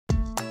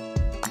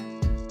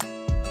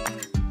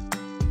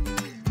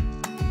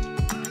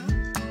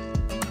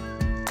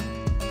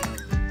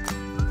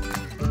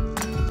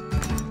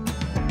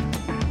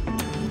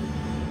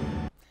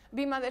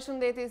Ndihma dhe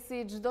shëndeti si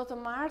çdo të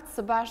martë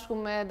së bashku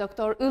me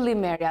doktor Ylli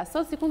Merja.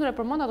 Sot si kundër e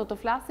përmenda do të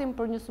flasim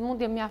për një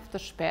sëmundje mjaft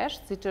të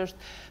shpeshtë, siç është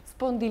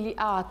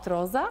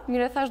Spondiliartroza.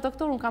 Mire thash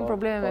doktor, unë kam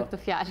probleme me këtë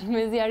fjalë,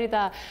 mezi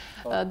arrita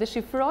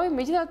deshifroj,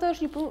 megjithatë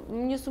është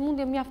një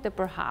sëmundje mjaft e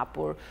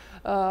përhapur.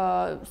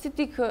 Si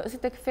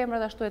tek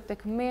femrat ashtu e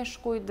tek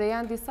meshkujt dhe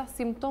janë disa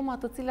simptoma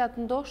të cilat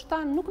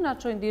ndoshta nuk na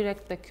çojnë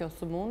direkt tek kjo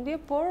sëmundje,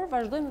 por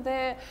vazhdojmë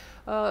dhe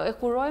e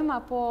kurojmë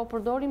apo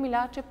përdorim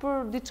ilaçe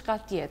për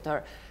diçka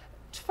tjetër.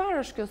 Çfarë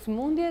është kjo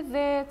sëmundje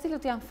dhe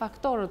cilët janë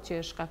faktorët që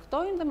e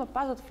shkaktojnë dhe më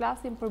pas do të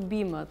flasim për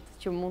bimët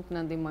që mund të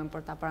na ndihmojnë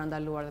për ta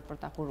parandaluar dhe për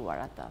ta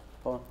kuruar atë.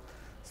 Po,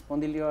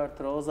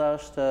 spondiliartroza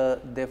është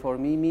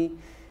deformimi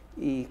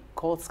i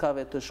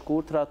kockave të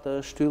shkurtra të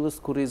shtyllës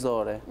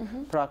kurrizore.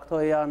 Pra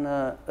këto janë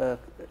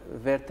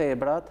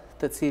vertebrat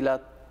të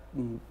cilat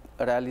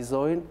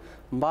realizojnë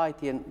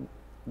mbajtjen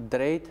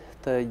drejt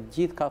të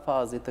gjithë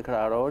kafazit të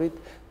kraharorit,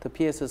 të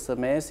pjesës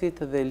së mesit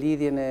dhe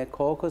lidhjen e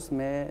kokës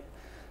me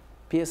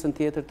pjesën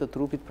tjetër të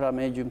trupit, pra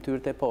me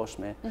gjymtyrët e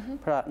poshtme.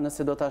 Pra,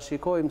 nëse do ta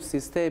shikojmë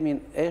sistemin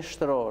e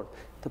shtror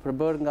të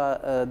përbërë nga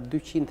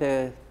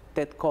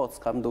 208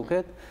 kocka, më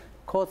duket,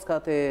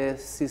 kockat e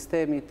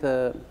sistemit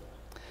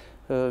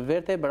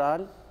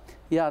vertebral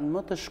janë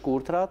më të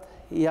shkurtrat,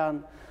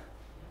 janë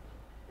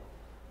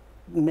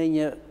me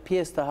një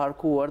pjesë të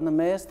harkuar në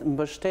mes,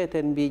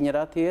 mbështeten mbi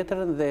njëra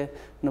tjetrën dhe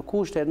në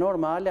kushte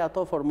normale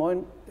ato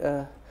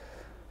formojnë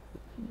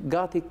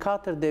gati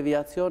 4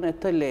 deviacione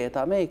të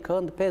leta, me i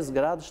kënd 5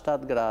 grad,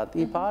 7 grad.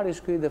 I pari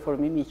është ky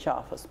deformimi i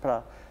qafës,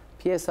 pra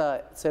pjesa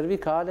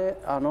cervikale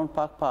anon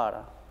pak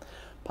para.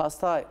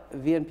 Pastaj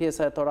vjen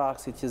pjesa e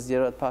toraksit që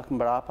zgjerohet pak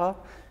mbrapa,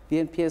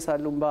 vjen pjesa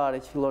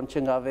lumbare që fillon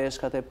që nga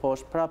veshkat e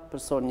poshtë, prapë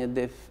përson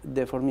një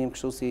deformim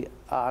kështu si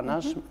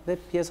anash, dhe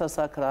pjesa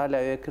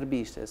sakrale ajo e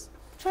kërbishtes.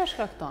 Çfarë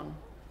shkakton?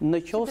 Në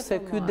qoftë se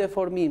ky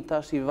deformim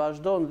tash i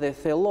vazhdon dhe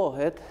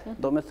thellohet,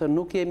 do me thënë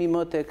nuk jemi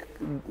më tek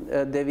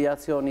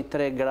deviacioni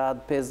 3 grad,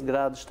 5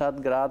 grad, 7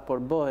 grad,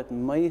 por bëhet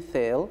më i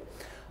thellë,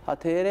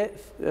 atëhere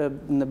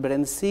në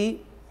brendësi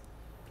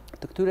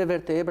të këtyre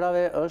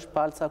vertebrave është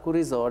palca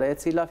kurrizore, e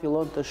cila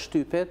fillon të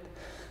shtypet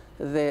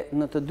dhe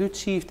në të dy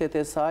çiftet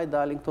e saj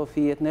dalin këto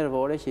fijet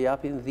nervore që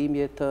japin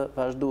dhimbje të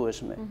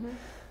vazhdueshme.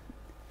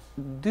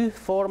 Dy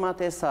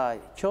format e saj,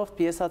 qoftë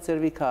pjesa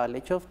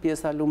cervikale, qoftë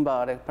pjesa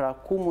lumbare, pra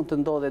ku mund të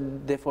ndodhet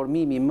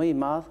deformimi më i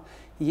madh,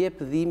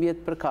 jep dhimbjet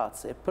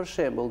përkatëse. Për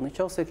shembull, në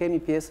qoftë se kemi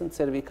pjesën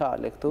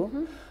cervikale këtu,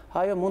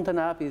 ajo mund të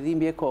na japi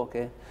dhimbje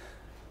koke.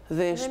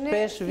 Dhe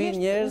shpesh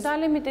vijnë njerëz.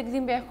 Ndalemi tek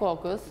dhimbja e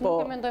kokës,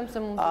 nuk e mendojmë se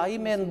mund të. Ai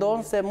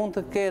mendon se mund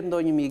të ketë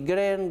ndonjë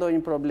migren,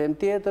 ndonjë problem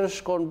tjetër,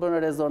 shkon bën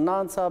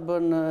rezonanca,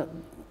 bën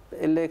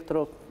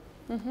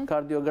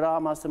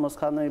kardiograma, se mos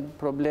ka ndonjë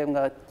problem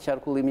nga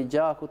qarkullimi i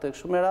gjakut e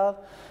kështu me radhë,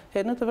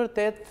 e në të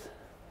vërtet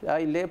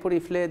ai lepur i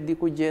flet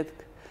diku gjet.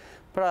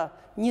 Pra,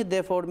 një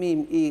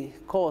deformim i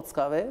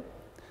kockave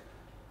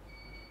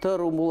të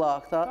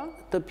rumbullakta,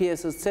 të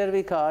pjesës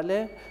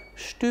cervikale,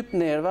 shtyp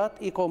nervat,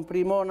 i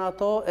komprimon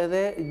ato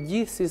edhe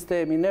gjithë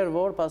sistemi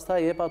nervor,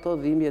 pastaj jep ato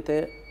dhimbjet e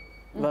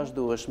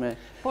vazhdueshme.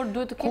 Por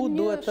duhet të kemi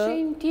një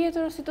shenjë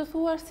tjetër, si të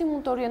thuash, si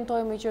mund të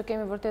orientojmë që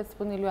kemi vërtet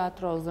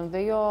spondiliartrozën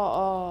dhe jo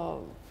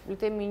le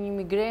të themi një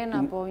migren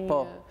apo një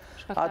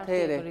shkaktar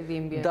tjetër i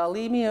dhimbjes.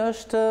 Dallimi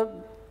është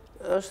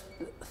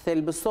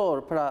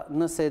thelbësor, pra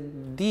nëse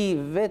di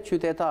vetë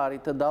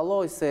qytetari të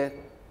dalloj se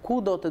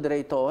ku do të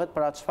drejtohet,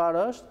 pra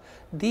çfarë është,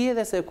 di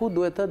edhe se ku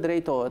duhet të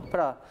drejtohet.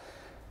 Pra,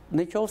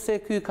 në qoftë se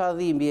ky ka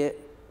dhimbje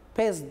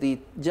 5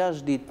 ditë,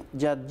 6 ditë,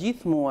 gjatë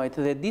gjithë muajt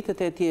dhe ditët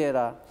e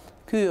tjera,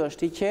 ky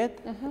është i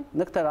qetë,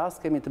 në këtë rast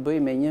kemi të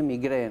bëjmë me një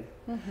migren.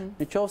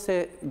 Në qoftë se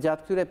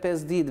gjatë këtyre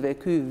 5 ditëve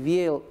ky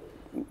vjell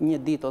një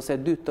ditë ose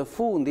 2 të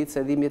fundit,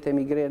 se dhimbjet e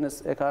migrenës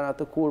e kanë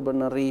atë kurbën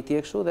në rritje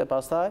kështu dhe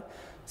pastaj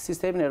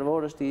sistemi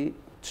nervor është i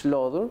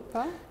çlodhur.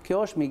 Kjo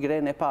është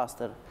migren e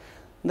pastër.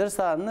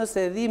 Ndërsa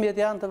nëse dhimbjet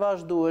janë të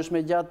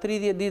vazhdueshme gjatë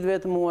 30 ditëve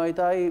të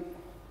muajit, ai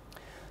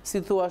si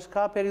thuash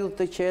ka periudhë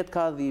të qetë,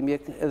 ka dhimbje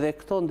dhe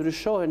këto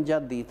ndryshohen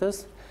gjatë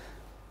ditës.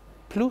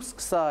 Plus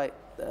kësaj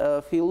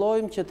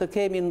fillojmë që të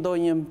kemi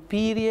ndonjë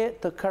mpirje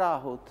të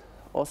krahut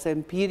ose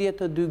mpirje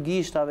të dy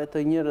gishtave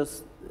të njërës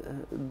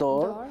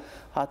dorë,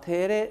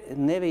 atëhere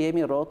neve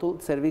jemi rrotull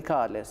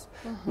cervikales.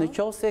 Në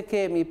qoftë se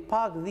kemi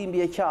pak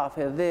dhimbje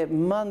qafe dhe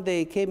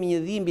mandej kemi një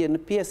dhimbje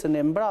në pjesën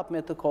e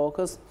mbrapme të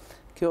kokës,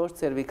 kjo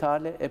është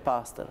cervikale e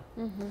pastër.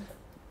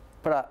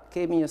 Pra,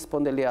 kemi një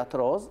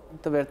spondiliartrozë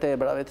të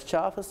vertebrave të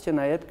qafës që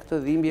na jep këtë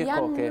dhimbje koke.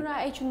 Janë mënyra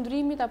e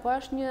qëndrimit apo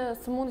është një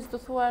sëmundje të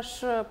thuash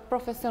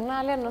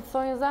profesionale në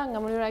thonjza,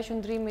 nga mënyra e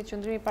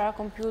qëndrimit para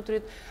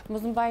kompjuterit,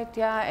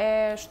 mosmbajtja e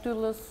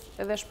shtyllës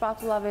edhe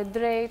shpatullave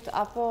drejt,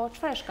 apo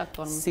çfarë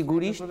shkakton?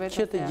 Sigurisht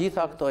që të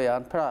gjitha këto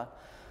janë. Pra,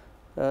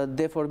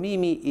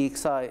 deformimi i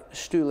kësaj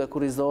shtylle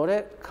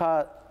kurrizore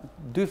ka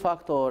 2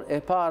 faktorë. E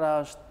para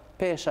është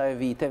pesha e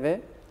viteve,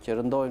 që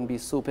rëndojnë mbi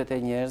supet e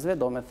njerëzve,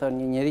 do me thënë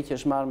një njeri që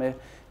është marrë me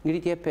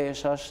ngritje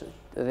peshash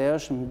dhe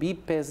është mbi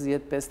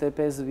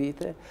 50-55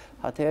 vite,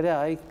 atëherë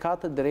ai ka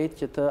të drejtë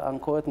që të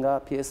ankohet nga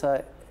pjesa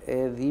e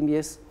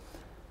dhimbjes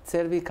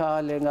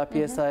cervikale, nga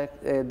pjesa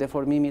e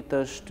deformimit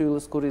të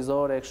shtyllës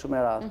kurrizore e kështu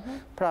me radhë.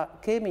 Pra,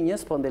 kemi një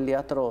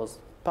spondiliartrozë,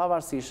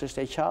 pavarësisht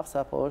është e qafës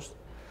apo është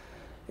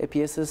e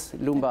pjesës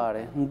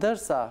lumbare.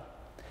 Ndërsa,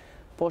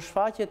 po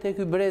shfaqet e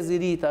ky brez i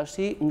ri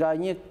tashi nga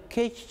një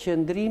keq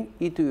qëndrim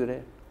i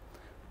tyre.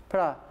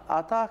 Pra,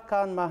 ata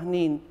kanë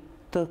mahnin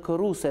të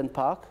kërusen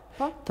pak,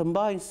 të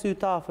mbajnë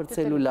syt afër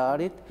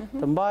celularit,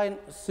 të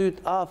mbajnë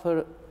syt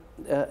afër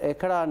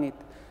ekranit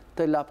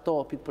të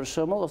laptopit për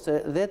shembull, ose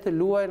dhe të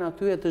luajnë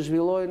aty e të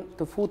zhvillojnë,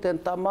 të futen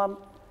tamam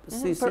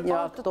si një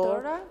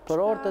aktor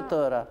për orë të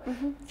tëra,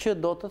 që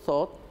do të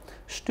thotë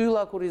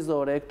shtylla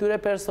kurrizore e këtyre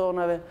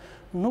personave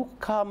nuk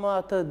ka më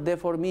atë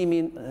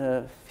deformimin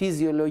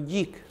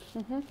fiziologjik,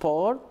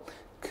 por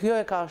kjo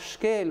e ka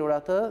shkelur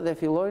atë dhe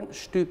fillojnë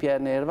shtypja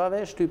e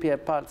nervave, shtypja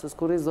e palcës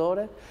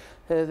kurrizore,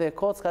 dhe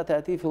kockat e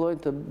ati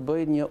fillojnë të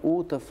bëjnë një u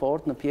të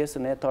fort në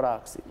pjesën e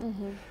toraksit.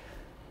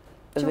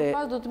 Që më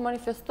pas do të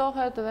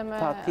manifestohet dhe me...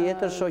 Pa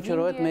tjetër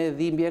shoqërohet me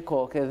dhimbje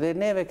koke, dhe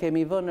neve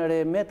kemi vënë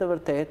re me të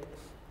vërtet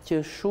që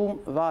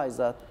shumë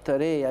vajzat të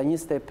reja,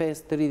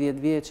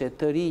 25-30 vjeqe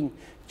të rinj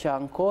që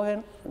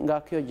ankohen nga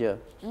kjo gjë.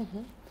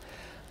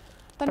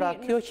 Pra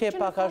kjo që e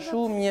paka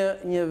shumë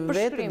një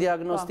vetë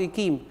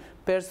diagnostikim,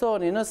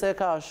 personi nëse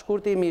ka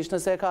shkurtimisht,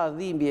 nëse ka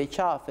dhimbje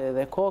qafe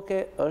dhe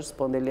koke, është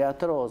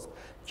spondiliartrozë,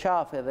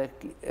 qafe dhe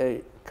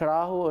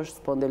krahu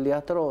është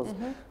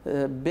spondiliartrozë,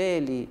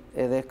 beli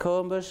edhe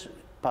këmbësh,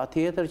 pa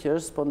tjetër që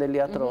është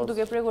spondiliartrozë.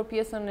 Duke prekur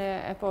pjesën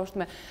e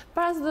poshtme.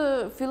 Pas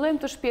dhe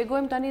fillojmë të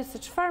shpjegojmë tani se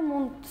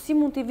si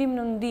mund t'i vim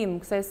në ndihmë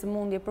kësaj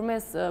sëmundje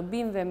përmes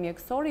bimëve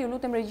mjekësore. Ju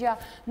lutem regjia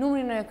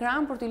numrin në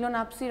ekran për t'i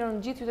lënë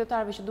hapësirën gjithë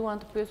qytetarëve që duan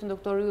të pyesin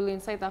doktor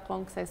Yllin sa i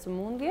takon kësaj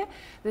sëmundje,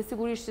 dhe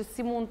sigurisht që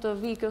si mund të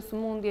vi kjo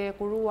sëmundje e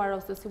kuruar,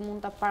 ose si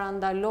mund ta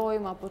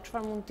parandalojmë, apo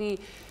çfarë mund t'i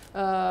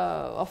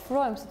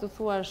ofrojmë, si të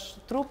thuash,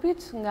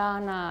 trupit nga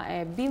ana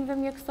e bimëve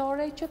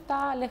mjekësore, që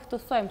ta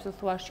lehtësojmë, si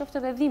të thuash,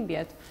 qoftë edhe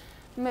dhimbjet.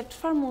 Me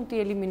çfarë mund t'i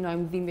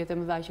eliminojmë dhimbjet e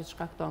mëdha që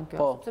shkakton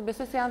kjo? Sepse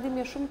besoj se janë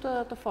dhimbje shumë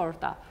të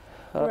forta,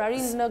 kur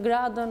arrin në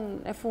gradën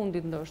e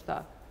fundit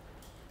ndoshta.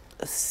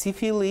 Si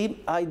fillim,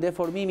 ai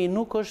deformimi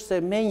nuk është se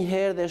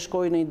menjëherë dhe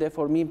shkoj në një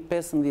deformim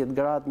 15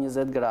 gradë,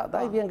 20 gradë.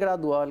 Ai vjen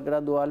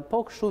gradual, po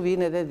kështu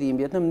vijnë edhe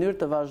dhimbjet në mënyrë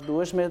të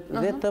vazhdueshme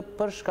dhe të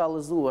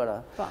përshkallëzuara.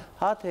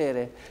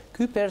 Atëherë,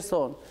 ky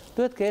person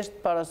duhet kesh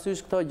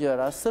parasysh këto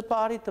gjëra. Së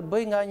pari të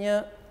bëj nga një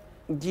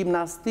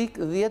gjimnastik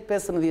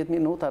 10-15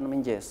 minuta në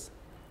mëngjes.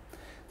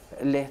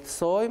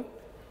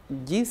 Lehtësojmë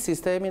gjithë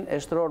sistemin e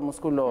shtror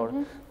muskulor,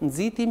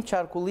 nxitim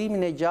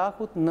qarkullimin e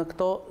gjakut në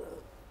këto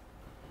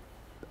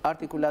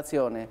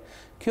artikulacione.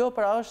 Kjo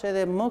pra është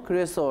edhe më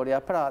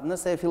kryesorja, pra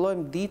nëse e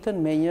fillojmë ditën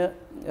me një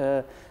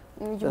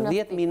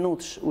 10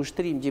 minutësh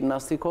ushtrim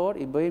gjimnastikor,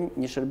 i bëjmë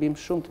një shërbim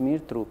shumë të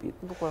mirë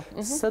trupit.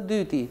 Së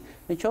dyti,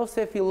 në qoftë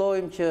se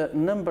fillojmë që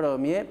në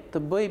mbrëmje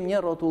të bëjmë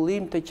një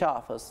rrotullim të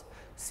qafës,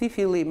 si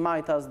fillim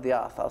majtas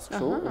djathas,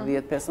 kështu,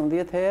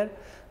 10-15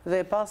 herë,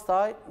 dhe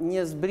pastaj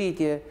një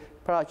zbritje,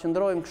 pra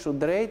qëndrojmë kështu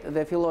drejt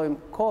dhe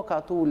fillojmë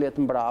kokat ulet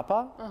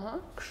mbrapa,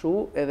 kështu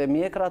edhe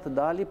mjekra të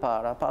dali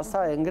para.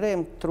 Pastaj e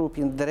ngrem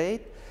trupin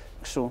drejt,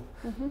 kështu.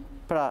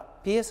 Pra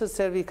pjesët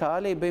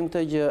cervikale i bëjmë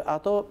të gjë,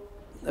 ato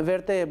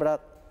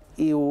vertebrat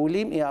i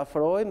ulim, i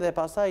afrojmë dhe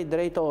pastaj i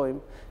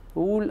drejtojmë.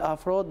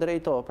 Afro,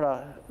 drejto. Pra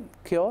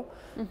kjo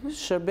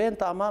shërben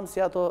tamam si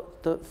ato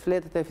të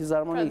fletët e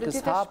fizarmonikës,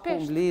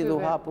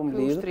 hapu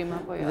mblidhu,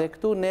 dhe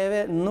këtu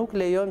neve nuk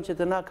lejojmë që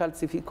të na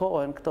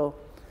kalcifikohen këto,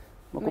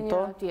 më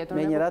kupton?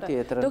 Me njëra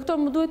tjetër. Doktor,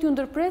 më duhet ju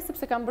ndërpres,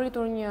 sepse kam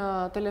britur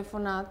një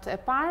telefonat e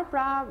parë,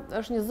 pra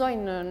është një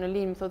zonjë në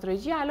linjë, më thot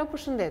regjia. Alo,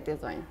 përshëndetje,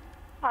 zonjë.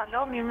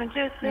 Alo,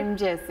 mirëmëngjesi.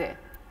 Mirëmëngjesi.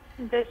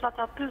 Ndesa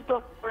ta pyes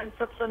doktorin,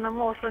 sepse në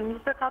moshën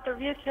 24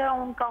 vjeçe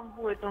unë kam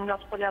vuajtur nga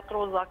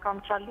spondiliartroza,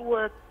 kam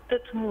çaluar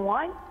 8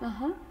 muaj.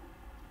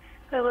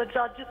 Edhe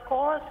gjatë gjithë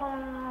kohës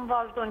unë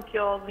vazhdon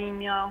kjo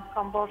dhimbja,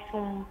 kam bërë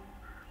shumë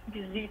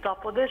vizita,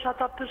 po desha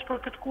ta pyes për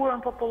këtë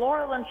kurën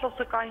popullore dhe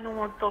nëse ka një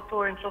numër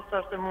doktorin, nëse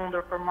është e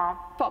mundur për ma.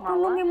 Po, për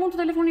numri mund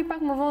të telefoni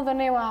pak më vonë dhe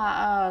ne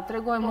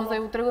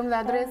tregojmë dhe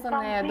adresën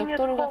e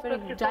doktorit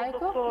Gaferik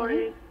Gjajko.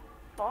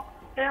 Po,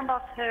 e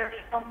mbas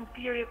herë, kam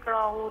pirje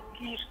krahut,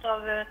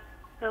 gishtave,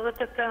 edhe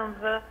të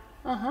këmbëve.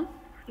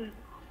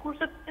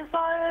 Kurse të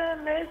njësa e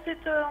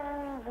mesit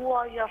unë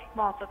vua jashtë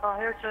masë, ka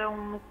herë që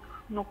unë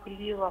nuk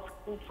lidha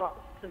skufa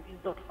të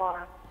vizot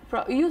fare.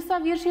 Pra, ju sa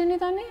vjeç jeni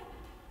tani?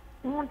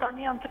 Unë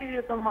tani jam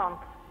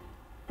 39.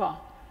 Po.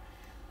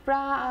 Pra...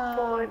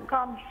 Po,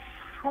 kam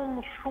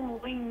shumë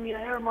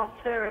dhimbje herë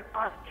mas herë,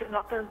 që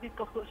nga 5 ditë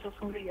të thëshë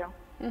së ngrija.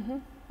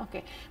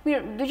 Okej.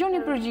 Mirë,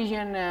 dëgjoni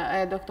përgjigjen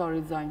e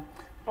doktorit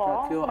zonjë. Po,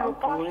 kjo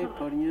akori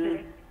për një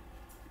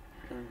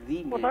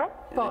dhimbje.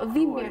 Po,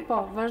 dhimbje,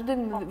 po,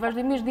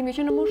 vazhdimisht dhimbje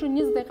që në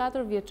moshën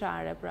 24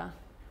 vjeçare, pra.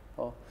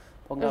 Po,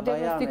 është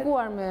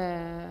diagnostikuar me...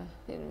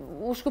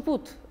 u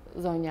shkëput,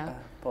 zonja.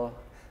 Po,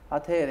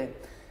 atëhere,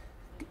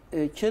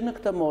 që në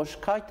këtë moshë,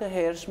 kaq të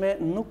hershme,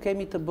 nuk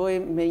kemi të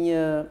bëjmë me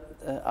një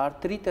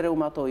artrit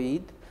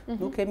reumatoid,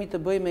 nuk kemi të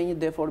bëjmë me një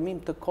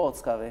deformim të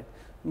kockave.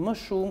 Më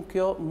shumë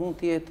kjo mund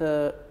të jetë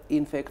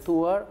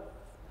infektuar,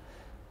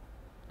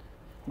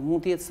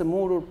 mund të jetë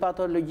sëmurur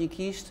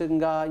patologjikisht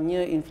nga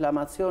një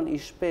inflamacion i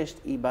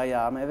shpesht i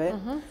bajameve,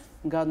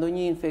 nga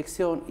ndonjë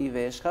infekcion i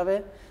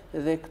veshkave,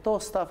 dhe këto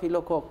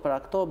stafilokok, pra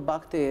këto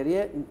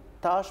bakterje,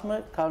 tashmë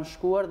kanë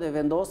shkuar dhe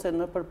vendosen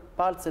në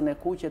palcën e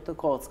kuqe të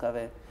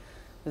kockave.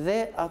 Dhe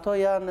ato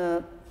janë,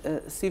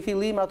 si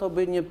fillim ato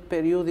bëjnë një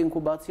periudhë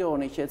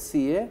inkubacioni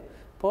qetësie,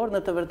 por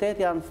në të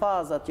vërtet janë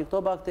fazat që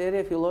këto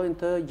bakterje fillojnë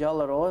të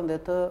gjallërohen dhe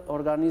të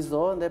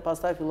organizohen dhe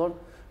pastaj fillon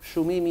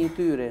shumimi i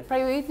tyre. Pra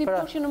ju jitni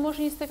po që në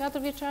moshë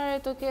 24 vjeçare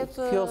të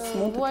ketë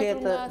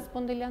vuajtur nga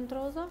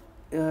Spondiliartroza?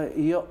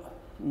 Jo,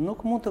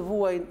 nuk mund të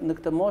vuaj në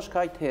këtë moshë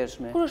kaq të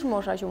hershme. Kur është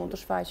mosha që mund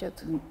të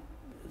shfaqet?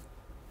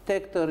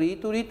 Tek të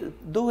rriturit,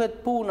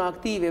 duhet punë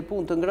aktive,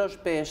 punë të ngrësh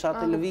pesha,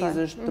 të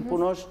lëvizësh, të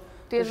punosh,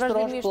 të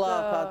shtrosh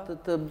pllakat,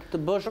 të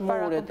bësh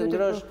mure, të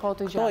ngrësh.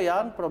 Këto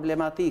janë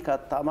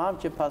problematikat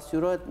tamam që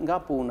pasqyrohet nga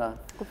puna.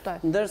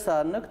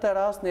 Ndërsa në këtë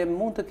rast ne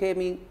mund të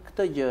kemi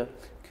këtë gjë.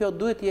 Kjo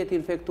duhet jetë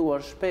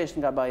infektuar shpesh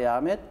nga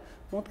bajamet,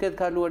 mund të ketë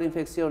kaluar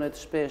infeksionet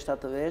shpeshta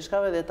të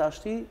veshkave dhe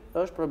tashti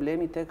është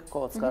problemi tek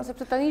kocka.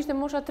 Sepse tani ishte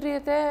mosha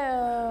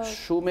 30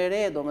 shumë e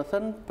re,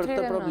 domethënë për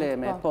këtë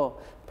probleme. Po,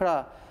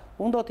 pra,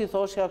 unë do t'i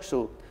thoshja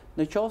kështu,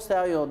 në qoftë se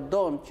ajo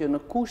donë që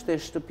në kushte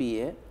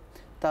shtëpie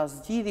ta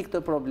zgjidhi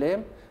këtë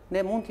problem,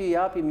 ne mund t'i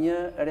japim një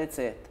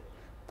recetë.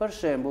 Për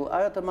shembull,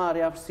 ajo të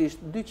marrë aftësisht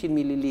 200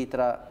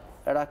 ml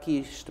raki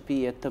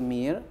shtëpie të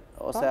mirë,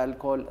 ose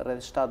alkool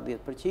rreth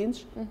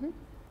 70%,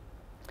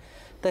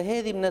 të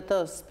hedhim në të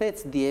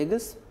spec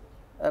djegës,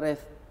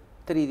 rreth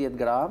 30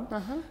 gram,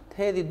 të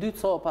hedhi 2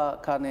 copa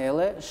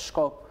kanele,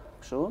 shkop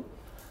kështu,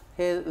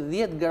 hedh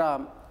 10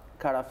 gram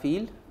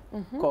karafil,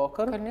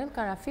 kokër. Kanel,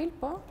 karafil,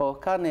 po? Po,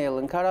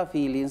 kanelën,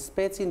 karafilin,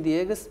 specin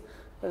djegës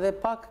dhe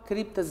pak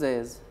krip të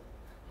zezë.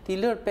 Ti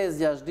lër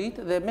 5-6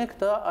 ditë dhe me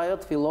këtë ajo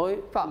të filloj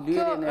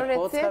lyrjen e kockave dhe të kyçeve. Kjo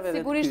recetë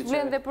sigurisht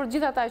vlen dhe për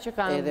gjithë ata që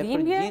kanë dhimbje. Edhe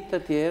për gjithë të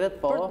tjerët,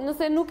 po.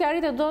 Nëse nuk e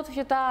arritet dot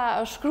që ta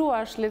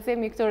shkruash, le të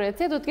themi, këtë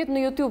recetë, do të ketë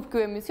në YouTube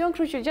ky emision,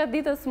 kështu që gjatë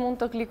ditës mund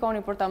të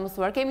klikoni për ta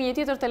mësuar. Kemi një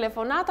tjetër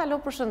telefonat, alo,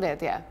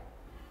 përshëndetje.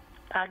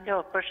 Alo,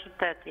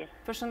 përshëndetje.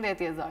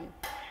 Përshëndetje, zonjë.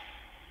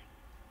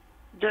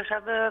 Dësha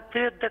dhe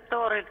pyet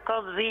doktorit,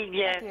 kom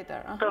dhimbje,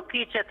 të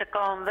kyçe të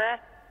këmbëve,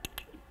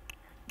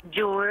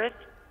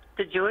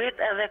 të gjurit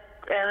edhe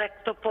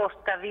këto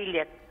poshtë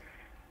kaviljet.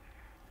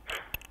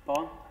 Po?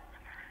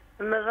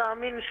 Më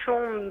dhamin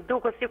shumë,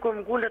 duke si ku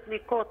më gullet një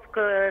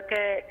kockë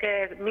ke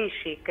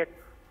mishi,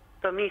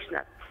 të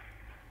mishnat.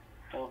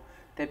 Po,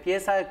 te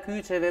pjesa e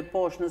kyçeve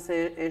poshtë,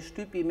 nëse e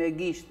shtypi me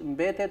gisht,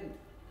 mbetet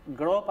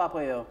grop apo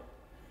jo?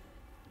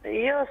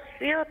 Jo,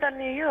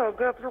 tani jo,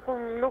 grop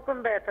nuk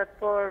mbetet,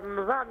 por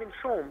më dhamin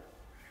shumë.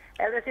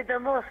 Edhe si të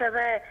mos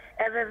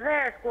edhe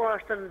vesh ku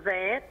është në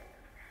zetë,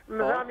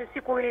 më dhamin si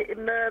ku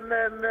më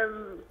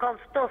kam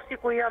ftof si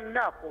ku jam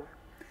napu.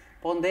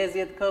 Po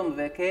ndezjet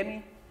këmbëve kemi?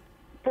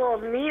 Po,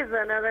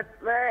 mizën edhe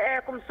e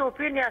kum su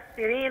pi një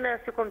aspirinë,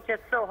 si kum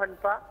qetësohen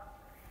pa.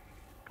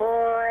 Po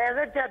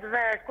edhe gjatë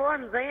vesh ku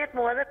në zetë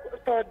mu edhe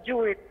të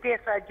gjurit,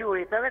 pjesa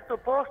gjurit, edhe këtu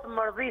poshtë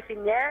më rëdhifi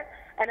njerë,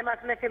 e në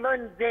mas me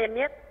fillojnë në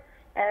zemjet,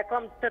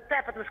 kom të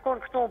tepët më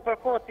shkonë kështu më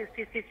përkoti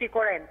si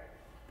korent.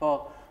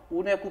 Po,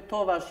 unë e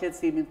kuptova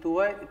shqetësimin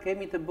tuaj,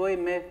 kemi të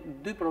bëjmë me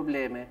 2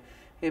 probleme.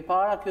 E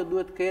para, kjo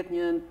duhet ketë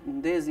një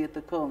ndezje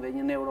të këmbëve,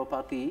 një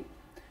neuropati,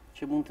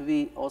 që mund të vi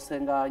ose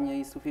nga një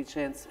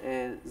insuficiencë e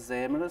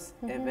zemrës,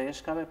 e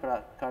veshkave, pra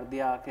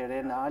kardiake,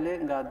 renale,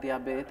 nga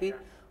diabeti,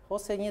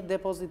 ose një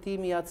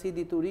depozitim i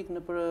acidit urik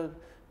në për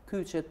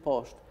kyçet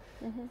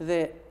poshtë.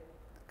 Dhe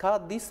ka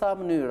disa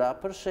mënyra,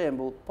 për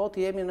shembull, po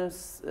të jemi në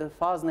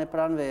fazën e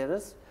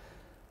pranverës,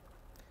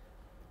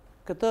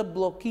 këtë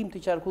blokim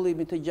të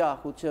qarkullimit të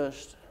gjakut që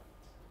është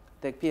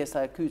tek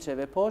pjesa e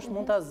kyçeve poshtë,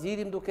 mund ta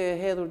zgjidhim duke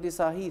hedhur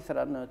disa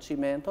hithra në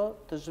çimento,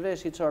 të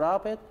zhveshi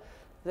çorapet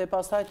dhe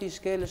pastaj t'i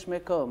shkelësh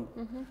me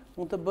këmbë.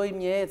 Mund të bëjmë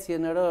një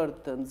ecje në rërë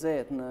të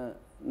nxehtë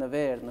në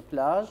verë, në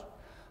plazh,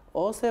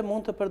 ose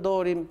mund të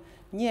përdorim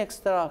një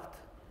ekstrakt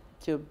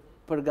që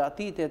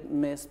përgatitet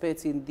me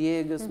specin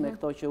djegës, me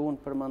këto që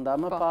unë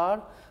përmenda më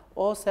parë,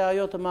 ose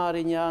ajo të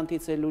marri një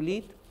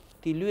anticelulit,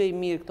 t'i lyej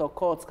mirë këto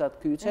kockat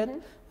kyçet,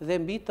 dhe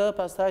mbi të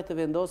pastaj të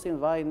vendosin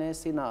vajin e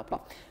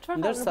sinapit.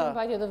 Çfarë ka në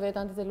përmbajtje të vetë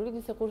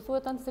anticelulitit, se kur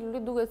thuhet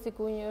anticelulit duket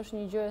sikur është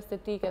një gjë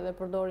estetike dhe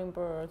përdorim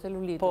për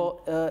celulitin?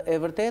 Po, e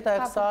vërteta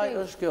e kësaj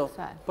është kjo.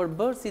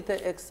 Përbërësit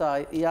e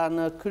kësaj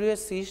janë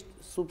kryesisht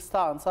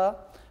substanca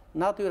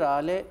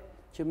natyrale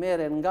që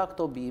merren nga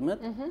këto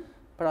bimët,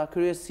 pra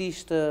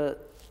kryesisht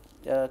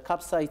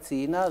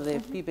kapsaicina dhe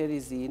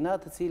piperizina,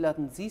 të cilat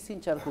nxisin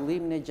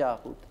qarkullimin e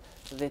gjakut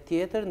dhe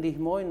tjetër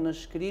ndihmojnë në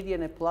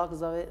shkrirjen e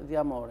pllakëzave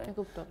dhjamore.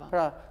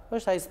 Pra,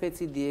 është ai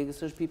speci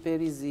djegës, është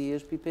piperizi,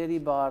 është piperi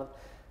i bardhë,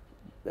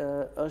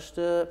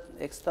 është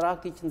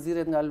ekstrakti që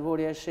nxirret nga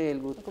alvorja e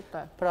shelgut.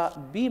 Pra,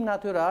 bimë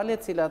natyrale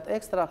cilat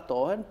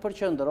ekstraktohen,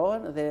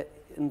 përqendrohen dhe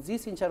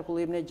nxisin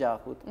qarkullimin e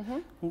gjakut.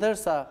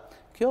 Ndërsa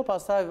kjo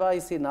pastaj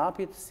vaji i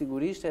sinapit,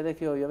 sigurisht edhe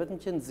kjo jo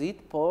vetëm që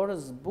nxit, por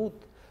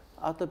zbut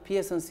atë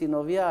pjesën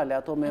sinoviale,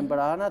 ato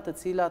membrana të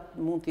cilat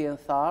mund të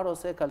jenë tharë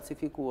ose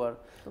kalcifikuar.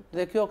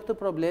 Dhe kjo këtë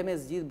probleme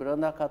zgjidh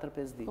brenda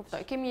 4-5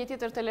 ditë. Kemi një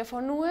tjetër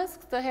telefonues,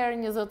 këtë herë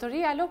një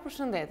zotëri. Alo,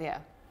 përshëndetje.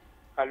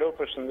 Alo,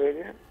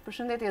 përshëndetje.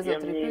 Përshëndetje,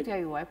 zotëri, pyetja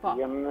juaj, po.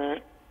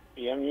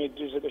 Jam një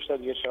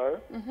 27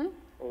 vjeçar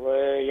dhe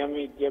jam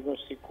i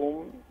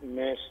diagnostikum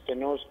me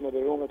stenozë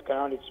moderume të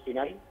kanalit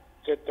spinal,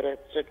 C3,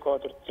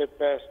 C4,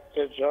 C5,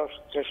 C6,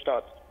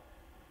 C7.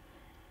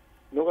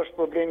 Nuk është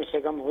problemi se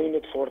kam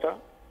dhimbje të forta,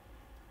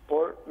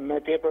 por me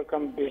tepër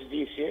kam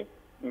bezdisje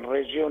në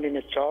regionin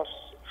e qas,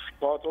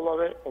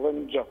 shpatullave dhe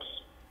në gjoks.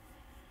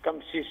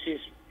 Kam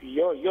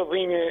jo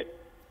dhimbje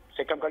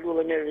se kam kalu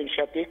dhe nervin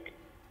sciatik,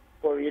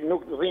 por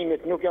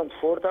dhimbjet nuk janë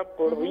të forta,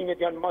 por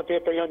dhimbjet janë më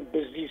tepër janë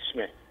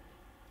bezdisshme.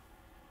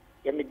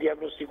 Jam i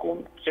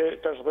diagnostikum që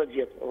tash 10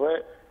 vjet dhe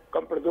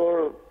kam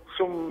përdorur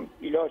shumë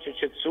ilaçe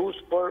qetësues,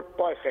 por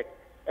pa efekt.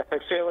 E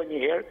theksoj edhe një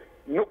herë,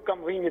 nuk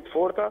kam dhimbje të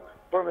forta,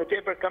 por me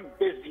tepër kam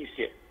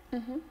bezdisje.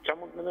 Qa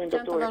mund të mendojnë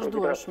doktorë? Janë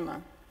të vazhdueshme.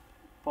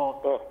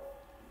 Po.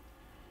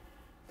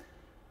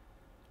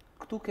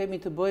 Këtu kemi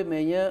të bëj me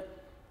një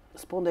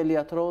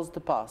spondiliartrozë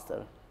të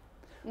pastër.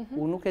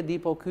 Unë nuk e di,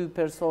 po ky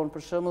person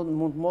për shembull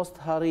mund mos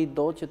të harri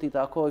dot që t'i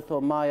takoj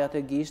këto majat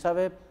e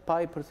gishtave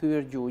pa i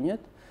përthyer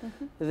gjunjët,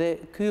 dhe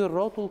ky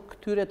rrotull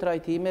këtyre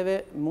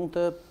trajtimeve mund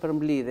të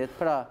përmblidhet.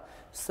 Pra,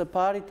 së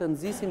pari të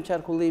nxisim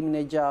qarkullimin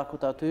e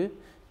gjakut aty,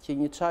 që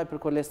një çaj për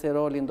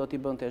kolesterolin do t'i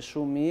bënte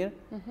shumë mirë.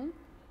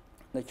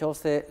 Në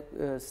qoftë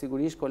se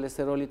sigurisht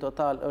kolesteroli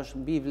total është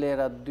mbi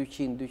vlerat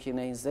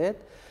 200-220,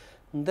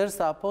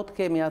 ndërsa po të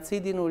kemi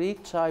acidin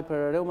urik, çaj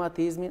për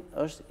reumatizmin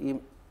është i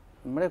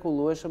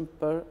mrekullueshëm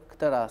për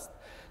këtë rast.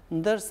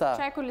 Ndërsa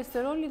çaj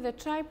kolesteroli dhe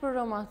çaj për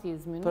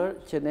reumatizmin, për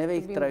që neve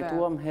i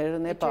trajtuam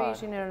herën e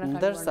parë.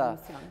 Ndërsa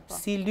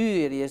si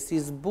lyerje, si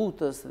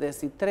zbutës dhe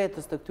si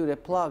tretës të këtyre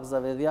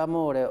pllakëzave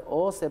dhjamore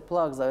ose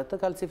pllakëzave të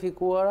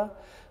kalcifikuara,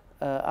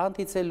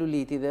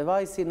 anticeluliti dhe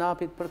vaj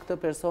sinapit për këtë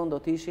person do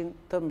t'ishin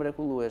të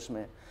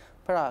mrekullueshme.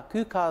 Pra,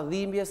 ky ka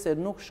dhimbje se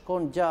nuk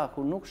shkon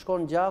gjaku,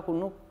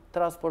 nuk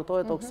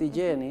transportohet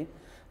oksigjeni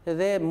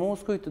dhe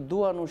muskujt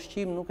duan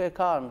ushqim nuk e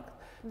kanë.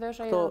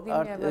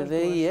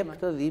 Dhe i jep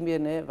këtë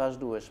dhimbjen e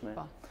vazhdueshme.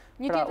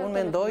 Pra, unë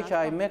mendoj që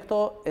ai me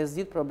këto e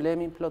zgjidh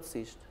problemin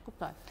plotësisht.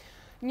 Kuptoj.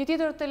 Një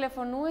tjetër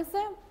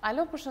telefonuese.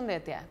 Alo,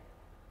 përshëndetje.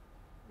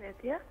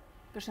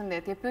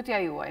 Përshëndetje,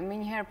 pyetja juaj,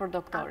 më njëherë për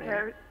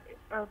doktorin.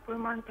 Po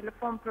marr në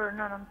telefon për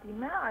nënën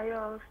time, ajo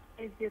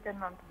është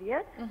 59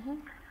 vjet.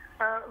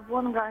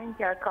 Von nga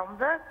rinjtja e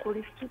këmbëve, kur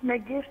i shqip me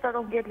gisht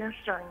ato ngelën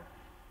shenjë.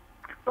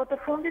 Po të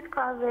fundit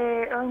ka dhe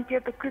rinjtje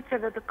të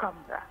kyçeve të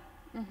këmbëve.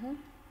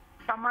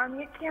 Ka marrë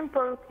mjekim,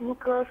 por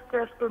nuk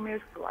është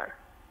përmirësuar.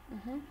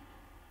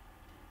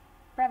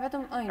 Pra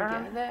vetëm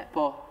ëndje dhe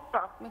po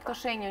me këtë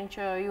shenjën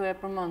që ju e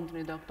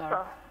përmendni, doktor.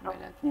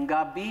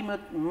 Nga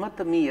bimet më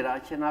të mira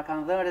që na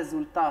kanë dhënë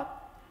rezultat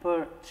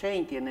për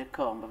çëntjen e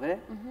këmbëve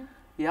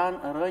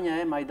janë rrënja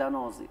e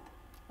majdanozit.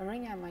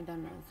 Rrënja e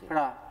majdanozit.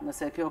 Pra,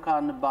 nëse kjo ka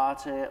në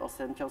baçe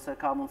ose nëse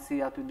ka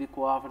mundësi aty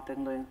diku afër tek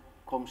ndonjë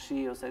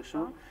komshi ose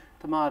kështu,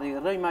 të marrë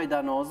rrënjë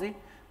majdanozi,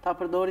 ta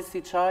përdori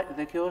si çaj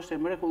dhe kjo është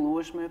e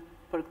mrekullueshme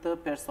për këtë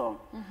person.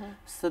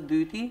 Së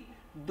dyti,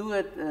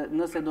 duhet,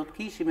 nëse do të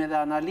kishim edhe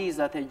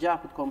analizat e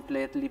gjakut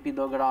komplet,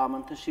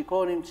 lipidogramën, të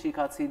shikonim çik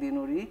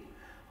acidin urik,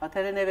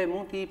 atëherë neve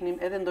mund të jepnim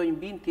edhe ndonjë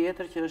bimë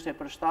tjetër që është e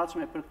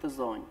përshtatshme për këtë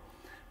zonjë.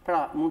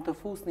 Pra, mund të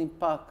fusnim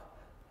pak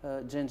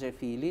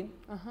xhenxhefilin,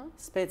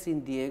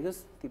 specin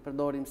djegës, t'i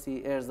përdorim si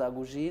erza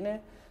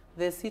guzhine,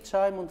 dhe si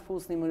çaj mund të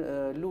fusnim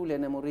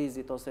lulen e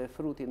murrizit ose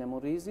frutin e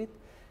murrizit,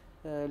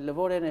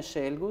 lëvoren e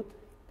shelgut,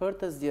 për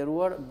të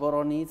zgjeruar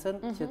boronicën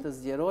që të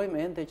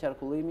zgjerojmë endë të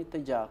qarkullimit të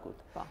gjakut.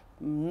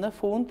 Në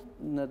fund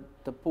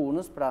të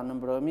punës, pra në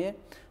mbrëmje,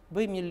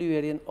 bëjmë një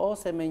lyerjen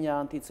ose me një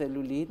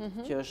anticelulit,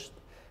 që është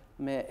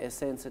me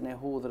esencën e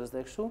hudrës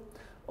dhe kështu,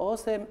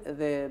 ose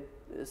dhe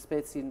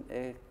specin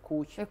e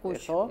kuq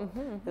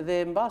dhe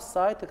mbas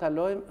saj të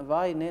kalojmë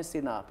vajin e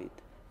sinapit.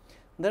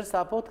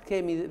 Ndërsa po të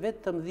kemi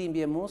vetëm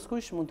dhimbje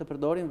muskujsh, mund të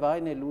përdorim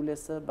vajin e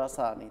lules së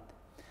basanit.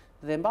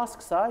 Dhe mbas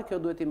kësaj, kjo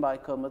duhet i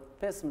mbaj këmbët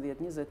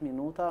 15-20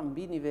 minuta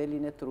mbi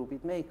nivelin e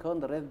trupit, me i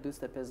kënd rreth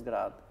 45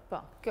 gradë. Po,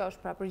 kjo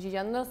është pra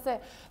përgjigja. Nëse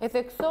e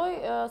theksoj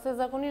se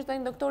zakonisht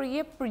tani doktori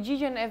jep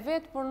përgjigjen e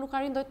vet, por nuk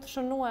arrin do të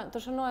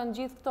shënohen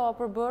gjithë këto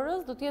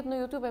përbërës, do të jetë në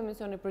YouTube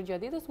emisioni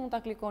Përgjigjeditës, mund ta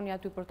klikoni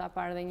aty për ta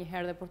parë edhe një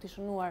herë dhe për të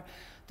shënuar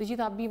të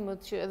gjitha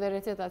bimët dhe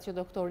recetat që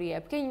doktori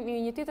jep. Ke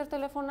një tjetër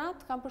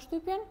telefonat, kam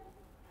përshtypjen?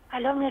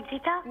 Alo,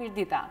 mirëdita.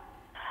 Mirëdita.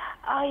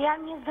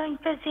 Jam një zonjë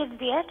 50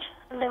 vjeç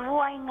dhe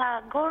vuaj nga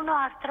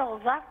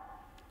gornoartroza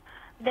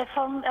dhe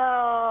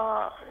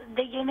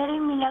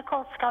degenerimin e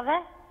kockave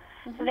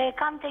dhe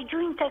kam të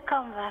gjujnë të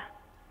këmbëve.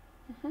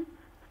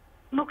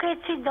 Nuk e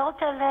si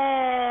dot edhe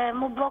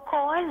më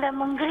blokojnë dhe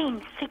më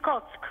ngrinë si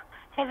kockë.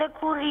 Edhe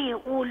kur i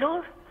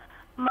ullur,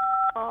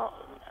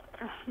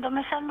 do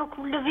me sa nuk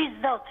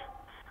lëviz dot,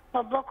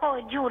 më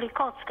blokojnë gjuri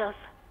kockës.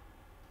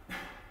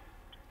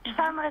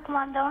 Çfarë më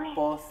rekomandoni?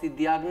 Po, si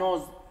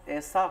diagnozë e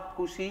saktë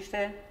kush ishte?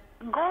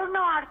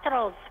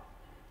 Gornoartrozë.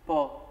 Po,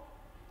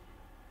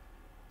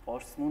 Po,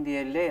 është smundje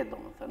e lehtë,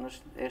 domethënë,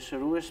 është e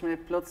shërueshme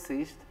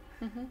plotësisht.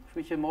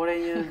 Kështu që more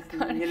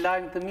një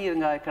lajm të mirë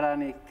nga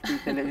ekrani i këtij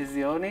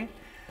televizioni.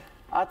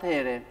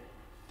 Atëherë,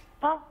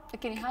 Po, E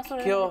keni hasur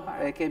edhe kjo më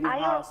parë? e kemi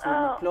hasur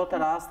në plot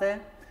raste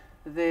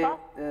dhe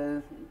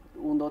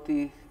unë do t'i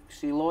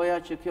këshilloja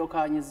që kjo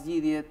ka një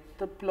zgjidhje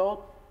të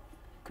plot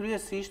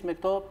kryesisht me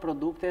këto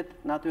produktet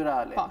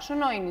natyrale. Po,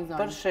 shënojnë një zonë.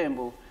 Për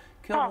shembull,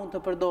 kjo mund të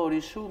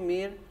përdori shumë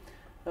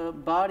mirë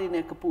barin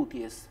e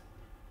këputjes.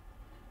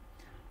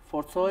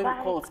 Forcojmë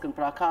kockën,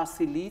 pra ka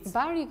silicë.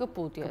 Bari i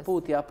këputjes.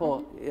 Këputja, po,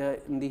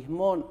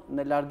 ndihmon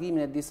në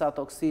largimin e disa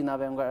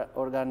toksinave nga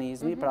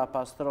organizmi, pra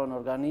pastron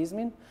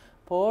organizmin,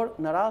 por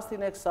në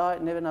rastin e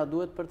kësaj neve na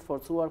duhet për të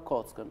forcuar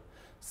kockën.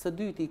 Së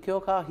dyti, kjo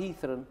ka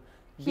hithrën,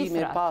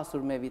 bime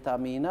pasur me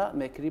vitamina,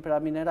 me kripra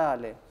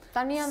minerale.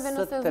 Tani janë dhe në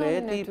Së sezonin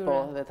e treti, tyre. po,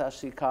 dhe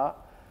tash i ka,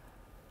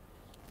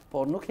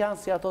 por nuk janë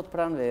si ato të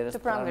pranverës.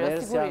 Të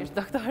pranverës, sigurisht,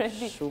 doktore,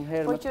 di. Shumë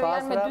herë Po më të që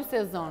janë me pasra, 2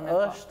 sezone. Po.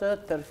 është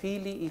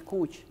tërfili i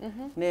kuq.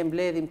 Ne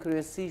mbledhim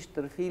kryesisht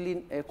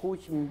tërfilin e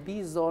kuq mbi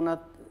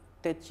zonat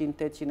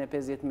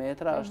 800-850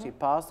 metra, është i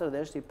pastër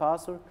dhe është i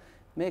pasur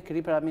me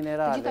kripra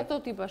minerale. Gjitha këto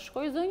t'i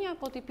bashkoj zënja,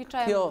 apo t'i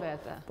piçaj Kjo, më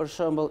vete? për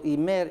shembull, i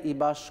merr i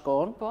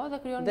bashkon Po, dhe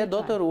kryon dhe një do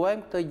çaj. të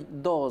ruajmë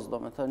këtë dozë,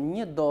 domethënë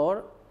një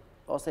dorë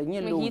ose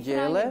një Me lugë hithra,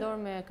 gjelle, një dorë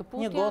me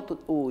këputja. një gotë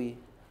ujë.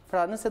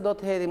 Pra, nëse do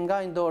të hedhim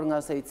nga një dorë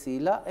nga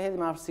secila,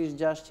 hedhim aftësisht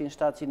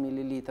 600-700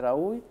 ml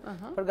ujë,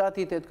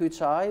 përgatitet ky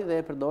çaj dhe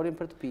e përdorim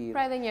për të pirë.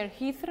 Pra edhe njerë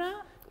hithra,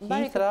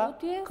 bari Hithra,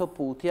 këputjes,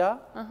 këputja,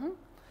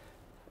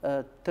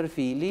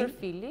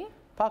 tërfili,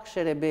 pak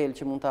sherebel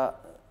që mund ta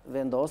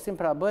vendosim,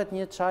 pra bëhet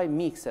një çaj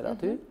mikser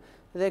aty,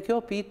 dhe kjo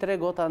pi 3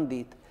 gota në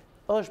ditë.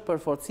 Është për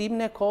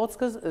forcimin e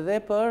kockës dhe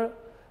për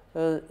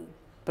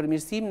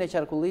përmirësimin e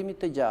qarkullimit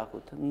të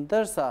gjakut.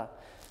 Ndërsa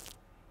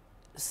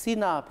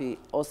sinapi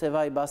ose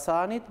vaj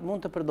basanit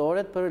mund të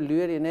përdoret për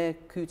lyerjen e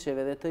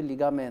kyçeve dhe të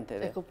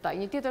ligamenteve. E kuptaj.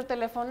 Një tjetër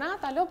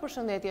telefonat, alo,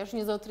 përshëndetje, është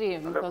një zotri,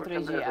 më thot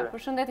regjia.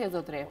 Përshëndetje,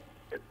 zotri.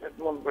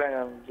 Mund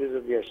brenda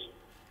 20 vjeç.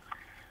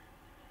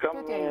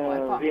 Kam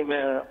vime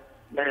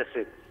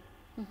mesit.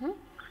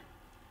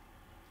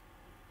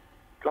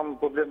 Kam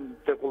problem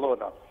të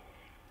kolona.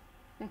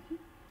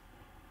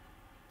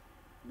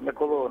 Me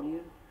kolonë.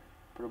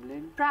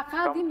 Problem? Pra,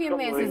 ka dhimbje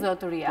mesi,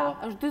 zotëria.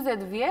 është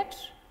 20 vjeç,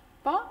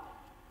 po?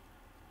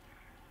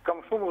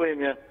 Kam shumë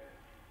dhimbje.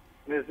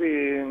 Mezi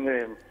në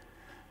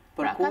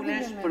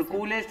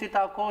Përkulesh ti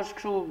takosh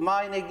kështu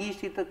majën e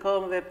gishtit të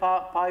këmbëve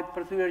pa i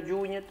përthyer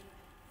gjunjët?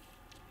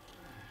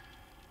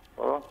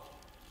 Po.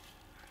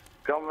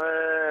 Kam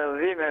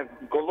dhimbje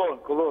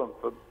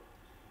kolonë.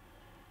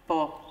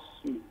 Po.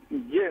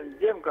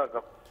 Djem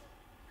ka.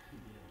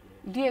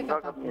 Dje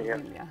ka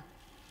dhimbja.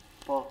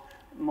 Po.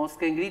 Mos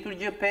ke ngritur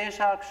gjë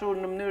pesha kështu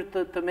në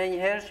mënyrë të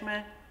menjëhershme?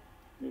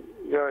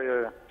 Jo.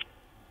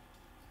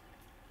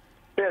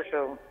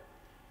 Pesha.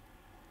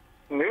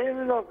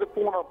 Ngrimin në të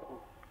puna,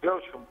 jo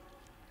shumë.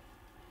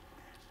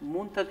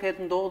 Mund të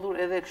ketë ndodhur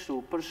edhe kështu.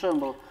 Për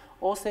shembull,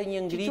 ose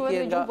një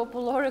ngritje nga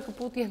popullore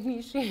këputje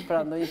mishi.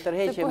 Pra ndonjë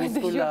tërheqje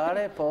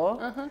muskulare, po.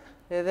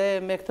 Edhe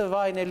me këtë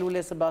vajin e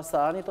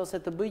lulelbasanit ose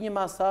të bëj një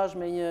masazh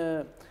me një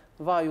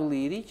vaj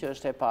ulliri, që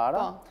është e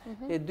para.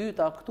 E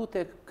dyta, këtu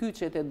tek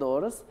kyçet e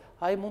dorës,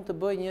 ai mund të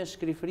bëj një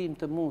shkrifrim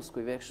të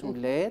muskujve kështu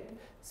lehtë,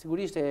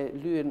 sigurisht e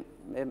lyen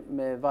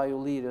me vaj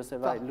ulliri ose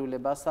vaj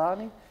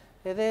lulelbasani,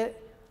 edhe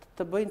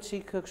të bëjnë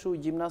çik kështu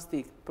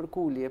gjimnastik,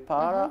 përkulje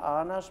para,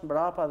 anash,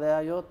 mbrapa dhe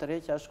ajo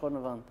tërheqja shkon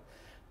në vend.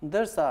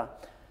 Ndërsa,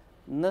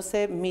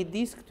 nëse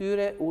midis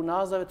këtyre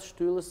unazave të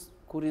shtyllës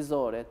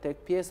kurrizore,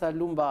 tek pjesa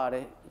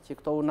lumbare, që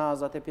këto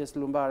unazat e pjesë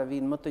lumbare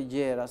vinë më të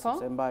gjera,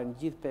 sepse mbajnë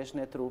gjithë peshën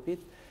e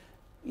trupit,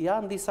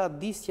 janë disa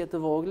disqe të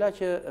vogla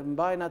që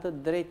mbajnë atë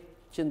drejt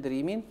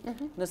qëndrimin,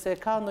 nëse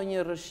ka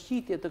ndonjë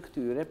rrëshqitje të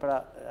këtyre, pra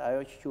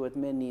ajo që quhet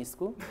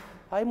menisku,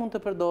 ai mund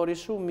të përdori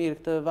shumë mirë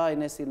këtë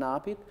vajin e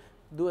sinapit,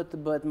 duhet të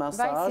bëhet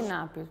masazh. Vaj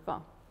sinapit, po.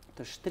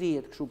 Të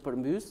shtrihet kështu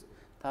përmbys,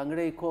 ta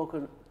ngrej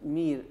kokën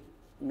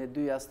mirë me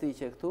 2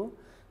 jastiqe këtu,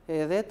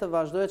 edhe të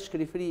vazhdohet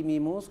shkrifrimi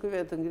i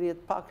muskujve, të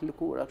ngrihet pak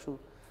lëkura kështu.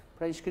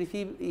 Pra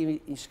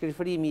i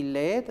shkrifrimi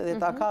lehtë dhe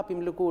ta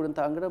kapim lëkurën,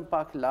 ta ngrëm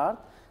pak lart,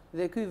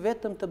 dhe ky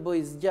vetëm të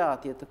bëj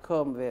zgjatje të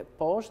këmbëve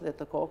poshtë dhe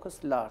të kokës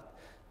lart.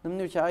 Në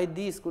mënyrë që ai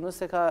disku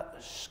nëse ka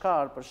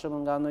shkar për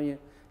shembull nga ndonjë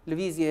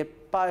lëvizje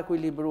pa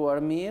ekuilibruar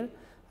mirë,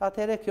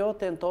 atëherë kjo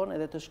tenton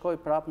edhe të shkoj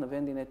prapë në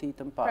vendin e tij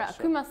të mparshëm.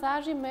 Pra, ky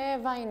masazhi me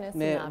vajin e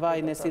sinapit. Me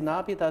vajin e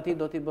sinapit aty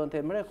do t'i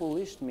bënte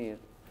mrekullisht mirë.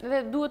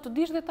 Dhe duhet të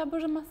dish dhe ta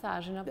bësh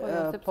masazhin apo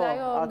jo, sepse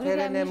ajo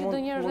atëherë ne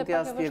mund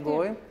t'ja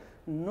shpjegojmë.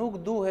 Nuk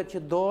duhet që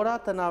dora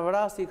të na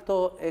vrasi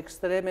këto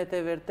ekstremet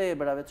e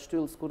vertebrave të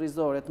shtyllës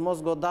kurrizore, të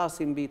mos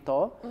godasin mbi to,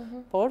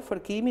 por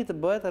fërkimi të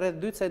bëhet rreth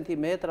 2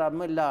 cm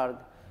më larg,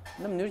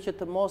 në mënyrë që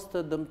të mos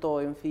të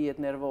dëmtojmë fijet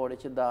nervore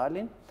që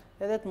dalin,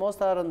 edhe të mos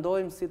të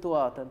rëndojmë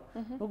situatën.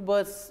 Nuk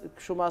bëhet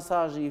kështu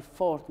masazhi i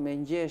fortë me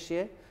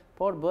ngjeshje,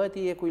 por bëhet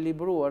i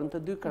ekuilibruar në të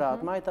dy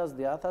kratë, majtas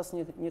djathas,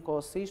 një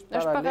kohësisht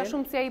paralel. Është paka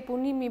shumë si ai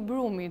punimi i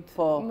brumit,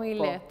 më i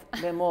lehtë.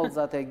 Me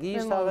molzat e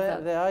gishtave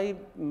dhe ai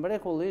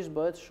mrekullisht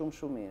bëhet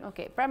shumë mirë.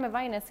 Okej, pra me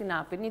vajin e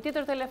sinapit. Një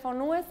tjetër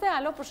telefonuese,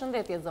 alo,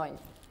 përshëndetje zonjë.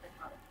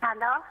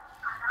 Alo?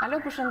 Alo,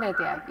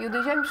 përshëndetje. Ju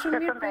dëgjojmë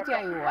shumë mirë pyetja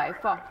juaj,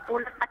 po.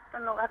 Ullë pak të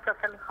nuk ato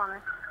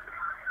telefonet.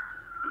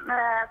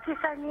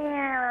 Kisha një...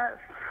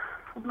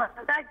 Më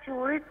nga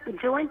gjurit i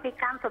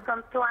kam të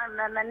dëmtuar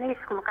me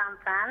meniskë më kam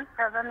thënë,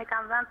 edhe mi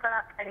kam dhënë për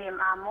atërim.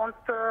 A mund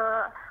të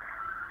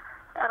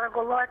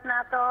rregullohet në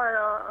ato...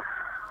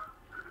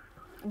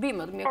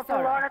 Bimët, mjekësore.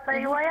 Popullore të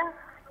juaja?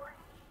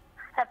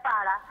 E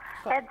para.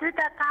 E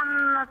dyta kam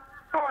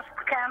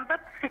poshtë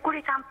këmbët, sikur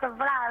i kam të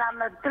vrara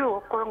me dru.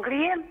 Kur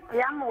ngrihem,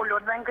 jam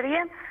ullur dhe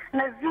ngrihem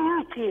në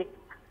zinjiki.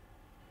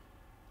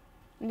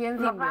 Ndjen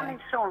dhimbje. Më vanin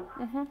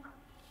shumë.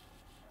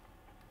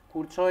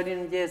 Kur qojnë në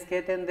mëngjes,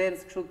 ke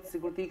tendencë kështu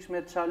sikur t'i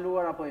me të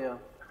qaluar apo jo?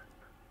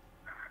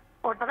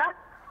 Urdra?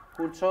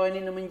 Kur qojnë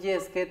në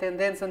mëngjes, ke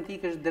tendencën t'i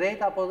kësh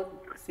drejt apo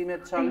si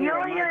me të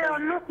qaluar? Jo,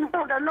 nuk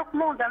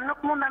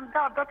mundem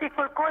dorë, do t'i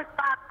fërkoj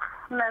pak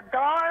me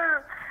dorë,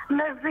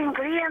 me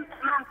zingrien të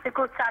manë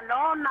sikur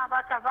qalon,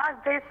 avaç,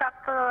 dhe sa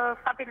të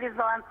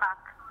stabilizohen pak.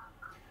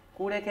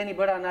 Kur e keni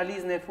bërë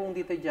analizën e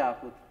fundit të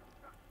gjakut?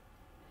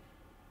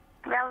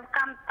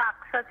 Kam pak,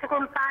 se që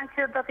më thanë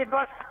që do t'i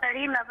bësh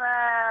shërim edhe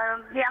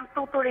jam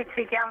tuturit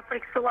që jam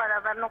friksuar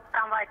edhe nuk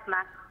kam vajt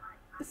me.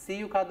 Si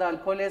ju ka dalë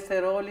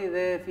kolesteroli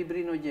dhe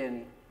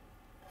fibrinogeni?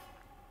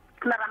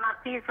 Me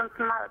reumatizëm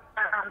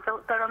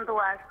të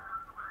rënduar.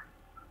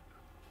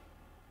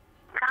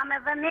 Kam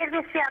edhe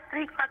nervi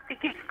psikiatrik,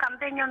 faktikisht kam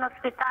dhe një në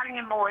spital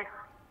një muaj.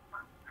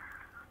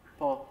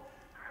 Po.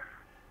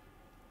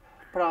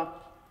 Pra,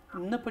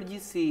 në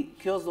përgjithësi,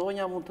 kjo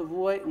zonja mund të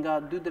vuaj nga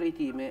dy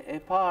drejtime.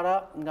 E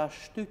para, nga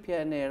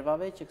shtypja e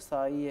nervave, që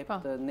kësa i jep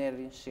të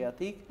nervin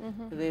sciatik,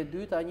 dhe e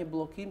dyta, një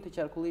blokim të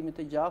qarkullimit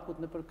të gjakut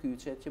në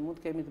përkyçe, që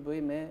mund të kemi të bëj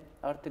me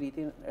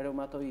artritin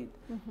reumatoid.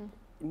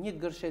 Një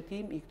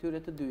gërshetim i këtyre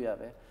të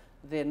dyjave.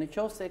 Dhe në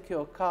qoftë se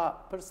kjo ka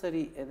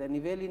përsëri edhe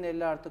nivelin e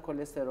lartë të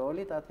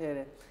kolesterolit,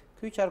 atëhere,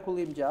 ky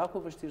qarkullim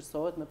gjaku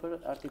vështirësohet në për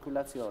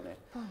artikulacione.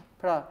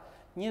 Pra,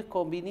 një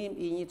kombinim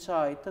i një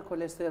çaj të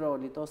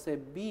kolesterolit ose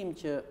bim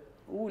që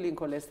ulin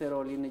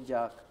kolesterolin në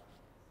gjak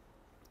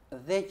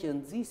dhe që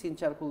nxisin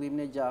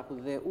qarkullimin e gjakut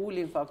dhe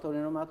ulin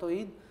faktorin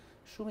reumatoid,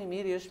 shumë i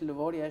miri është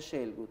lëvorja e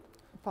shelgut.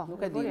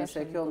 Nuk e di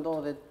nëse kjo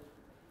ndodhet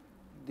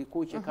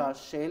diku që ka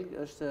shelg,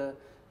 është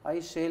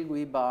ai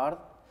shelgu i bardh,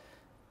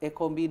 e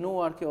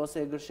kombinuar kjo ose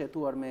e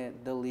gërshetuar me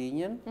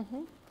dëllinjen.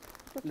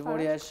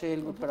 Lëvorja e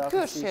shelgut për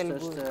afërsisht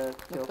është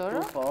kjo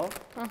këtu, po.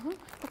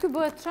 Po kjo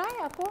bëhet çaj,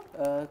 apo?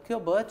 Kjo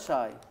bëhet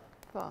çaj.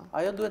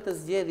 Ajo duhet të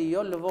zgjedhë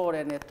jo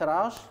lëvoren e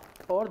trash,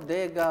 por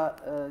dega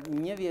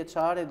 1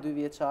 vjeçare, 2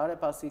 vjeçare,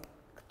 pasi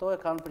këto e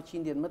kanë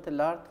përqindjen më të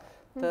lartë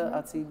të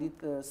acidit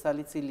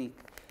salicilik.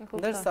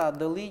 Ndërsa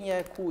dëllinja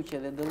e kuqe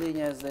dhe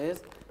dëllinja e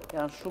zezë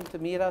janë shumë të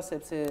mira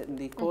sepse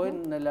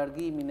ndikojnë në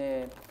largimin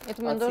e acidit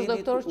të mendosh,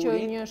 doktor, që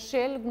një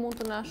shelg mund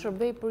të na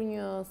shërbej për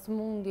një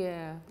sëmundje?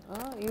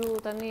 Ju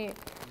tani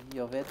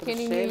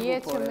keni një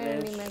jetë që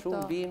merreni me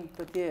shumë bim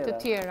të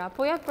tjera.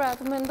 Po ja, pra,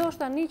 të mendosh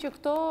tani që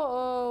këto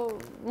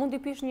mund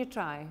t'i pish një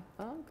çaj,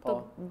 këto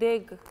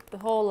deg të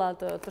holla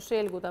të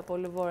shelgut apo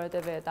lëvoret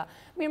e veta.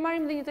 Mirë,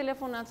 marrim dhe një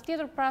telefonat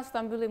tjetër para se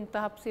ta mbyllim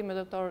këtë hapësim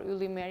me doktor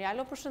Ylli Merja.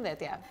 Alo,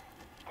 përshëndetje.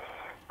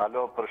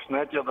 Alo,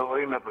 përshëndetje dhe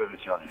vëri me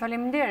prevencionin.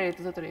 Faleminderit,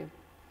 zotëri.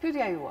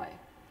 Pyetja juaj.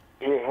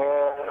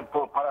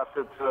 Po, para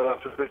se të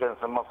shpyten,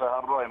 se mos e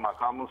harrojma,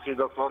 ka mundësi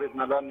doktorit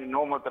në lënë një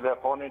numër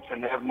telefonit që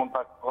njerë mund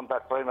të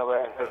kontaktojme dhe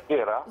e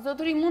tjera.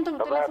 Zotëri, mund të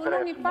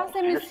telefononi pas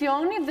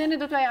emisionit dhe ne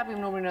do t'ja japim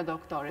numrin e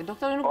doktorit.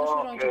 Doktori nuk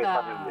dëshiron që ta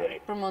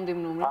përmendim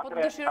numrin, po të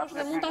dëshirosh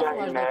dhe mund ta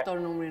thuash doktor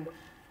numrin.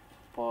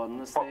 Po,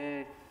 nëse...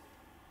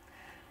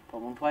 Po,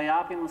 mund t'ua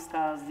japim,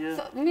 s'ka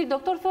asgjë. Mirë,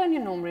 doktor, thuaj një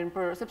numrin,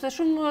 sepse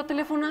shumë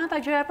telefonata,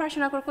 gjëja e parë që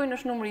na kërkojnë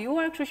është numri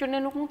juaj, kështu që ne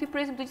nuk mund t'i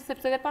presim të gjithë,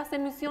 sepse edhe pas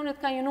emisionit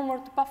ka një numër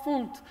të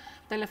pafund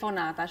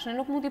telefonatash. Ne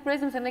nuk mund t'i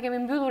presim se ne kemi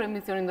mbyllur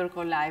emisionin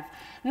ndërkohë live.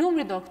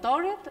 Numri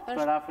doktorit është...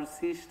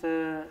 Parafërsisht,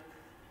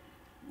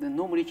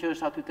 numri që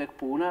është aty tek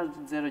puna,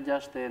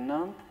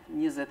 069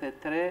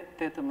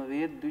 23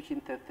 18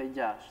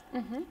 286.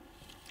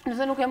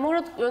 Nëse nuk e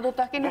morët, do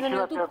t'a keni dhe në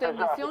YouTube të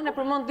emision, e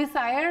përmend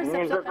disa herë,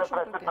 sepse ka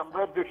shumë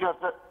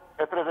kërkesa.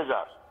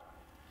 236.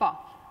 Po.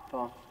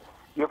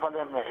 Ju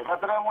faleminderit.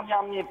 Atëherë unë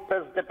jam një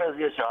 55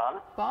 vjeçar.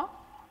 Po.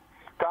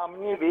 Kam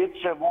një vit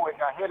që vuaj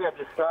nga herja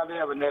diskale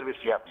dhe nervi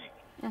sciatik.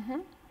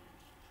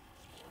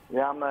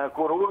 Jam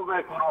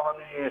kurohet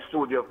në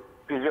studio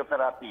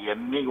fizioterapie,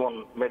 Migun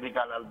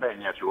Medical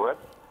Albania quhet.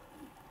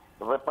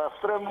 Dhe pas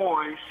 3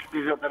 muaj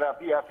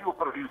fizioterapia aty u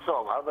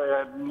përfilsova dhe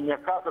një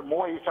 4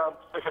 muaj isha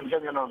në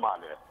gjendje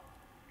normale.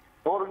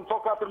 Por në to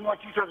 4 muaj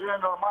që isha në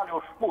gjendje normale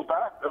u shputa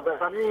dhe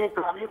tani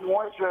ka një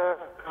muaj që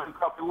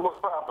ka filluar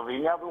prapë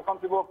vinja dhe u kam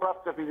filluar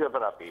prapë të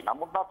fizioterapi. Na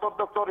mund na thot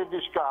doktori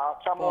diçka,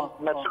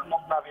 me çfarë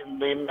mund na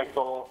vendim me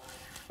këto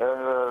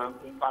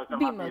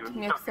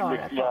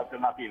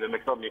alternative, me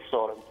këto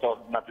mjekësore, me këto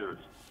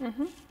natyrës.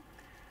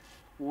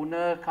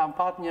 Unë kam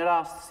pat një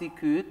rast si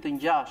ky, të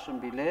ngjashëm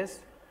biles,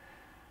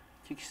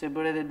 që kishte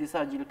bërë edhe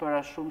disa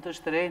gjilpëra shumë të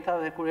shtrenjta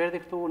dhe kur erdhi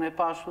këtu unë e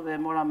pashu dhe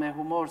mora me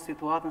humor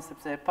situatën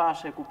sepse e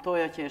pash e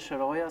kuptoja që e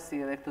shëroja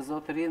si edhe këtë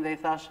zotërin dhe i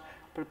thash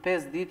për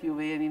 5 ditë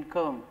juve jeni në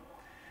këmbë.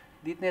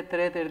 Ditën e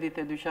tretë erdhi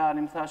te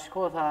dyqani, më tha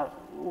shko,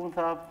 unë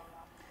tha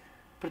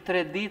për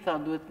 3 ditë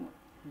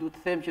duhet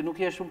të them që nuk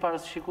je shumë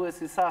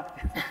parashikues i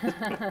saktë.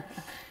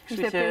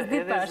 Kështu që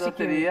edhe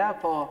zotëria,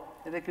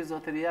 edhe ky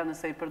zotëria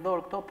nëse i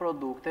përdor këto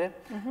produkte,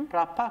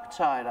 pra pak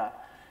çajra,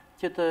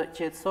 që të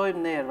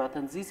qetësojmë nervat,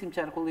 të nxisim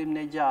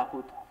qarkullimin e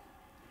gjakut,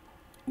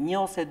 1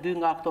 ose 2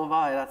 nga këto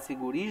vajrat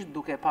sigurisht,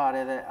 duke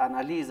parë edhe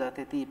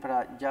analizat e tij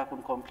pra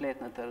gjakun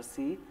komplet në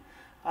tërësi,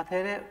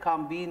 atëherë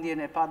kam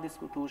bindjen e pa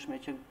diskutueshme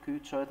që ky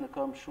çohet në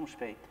këmbë shumë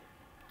shpejt.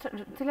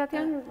 Cilat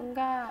janë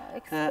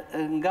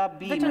nga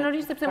bimet?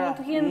 Veçanërisht sepse mund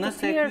të jenë të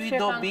tjerë që nëse ky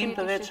do bim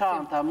të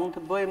veçanta, mund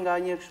të bëjmë nga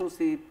një kështu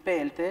si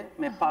pelte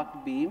me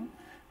pak bim,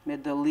 me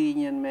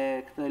dëllinjen, me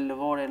këtë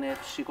lëvoren e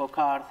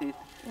shikokartit,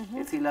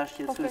 e cila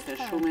shqetësuese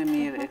shumë e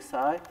mirë e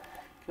kësaj.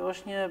 Kjo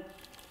është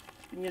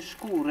një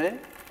shkure,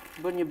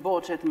 bën një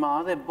boçe të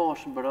madhe,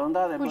 bosh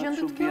brenda dhe bën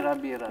kështu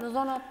bira. Në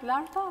zonat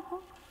larta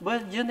apo?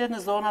 Bëhet gjendet në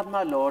zonat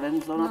malore,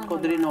 në zonat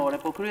kodrinore,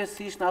 po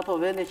kryesisht në ato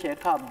vende që e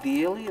ka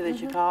dielli dhe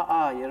që ka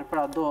ajër,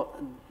 pra do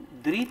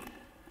dritë,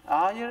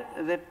 ajër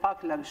dhe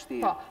pak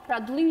lagështirë. Po, pra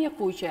dëllinje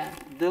kuqe.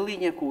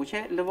 Dëllinje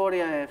kuqe,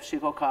 lëvorja e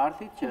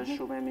shikokartit, që është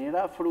shumë e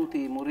mira,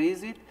 fruti i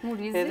murrizit,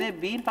 edhe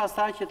bin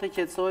pastaj që të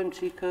qetësojmë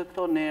çik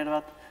këto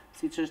nervat,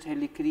 siç është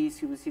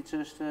helikrisiu, siç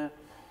është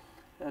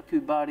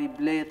ky bari i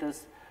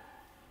bletës.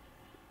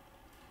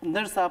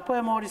 Ndërsa po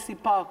e mori si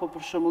pako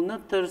për shembull në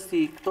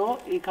tërësi këto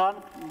i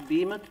kanë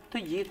bimët të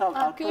gjitha.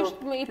 Kjo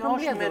është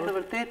me të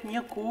vërtet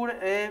një kurë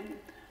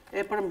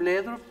e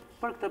përmbledhur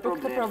për këtë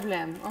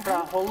problem. Pra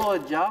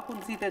hollohet gjaku,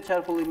 nxitet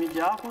qarkullimi i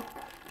gjakut,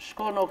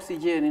 shkon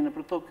oksigjeni në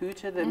për këto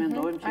kyçe dhe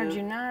mendojmë që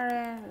argjinare,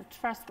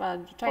 çfarë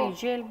çaj i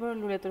gjelbër,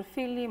 lule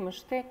tërfili,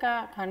 mështeka,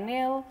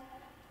 kanell,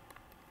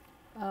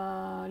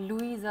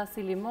 luiza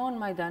si limon,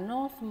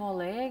 majdanos,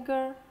 molle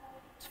egër,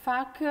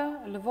 çfakë,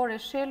 lëvore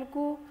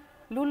shelgu,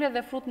 lule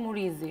dhe frut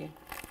murizi.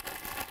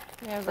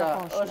 Pra,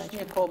 është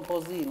një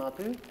kompozim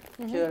aty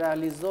që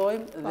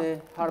realizojmë dhe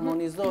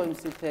harmonizojmë,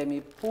 si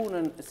themi,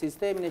 punën,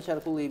 sistemin e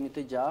qarkullimit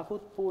të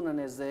gjakut, punën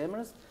e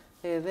zemrës,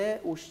 edhe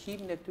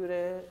ushqimin e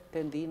këtyre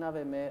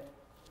tendinave me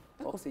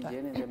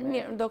oksigjenin dhe me...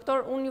 Mirë,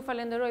 doktor, unë ju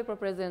falenderoj për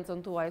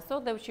prezencën tuaj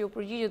sot dhe që ju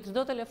përgjigjet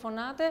çdo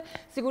telefonate,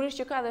 sigurisht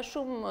që ka dhe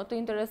shumë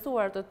të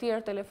interesuar të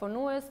tjerë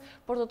telefonues,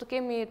 por do të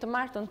kemi të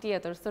martën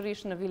tjetër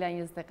sërish në Vila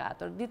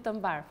 24. Ditë të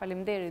mbar,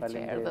 faleminderit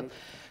që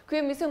erdhët. Ky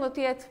emision do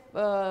të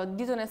jetë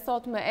ditën e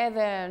sotme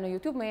edhe në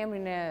YouTube me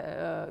emrin e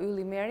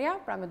Ylli Merja,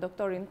 pra me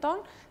doktorin ton,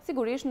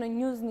 sigurisht në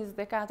News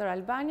 24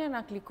 Albania,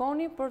 na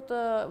klikoni për të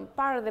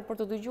parë dhe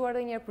për të dëgjuar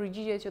edhe një herë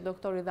përgjigjet që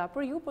doktori dha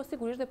për ju, por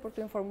sigurisht dhe për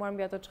të informuar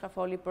mbi ato çka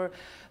foli për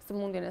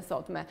sëmundjen e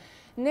sotme.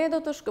 Ne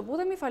do të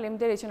shkëputemi,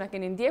 faleminderit që na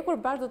keni ndjekur,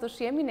 bashkë do të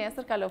shihemi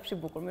nesër, kalofshi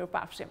bukur,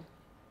 mirupafshim.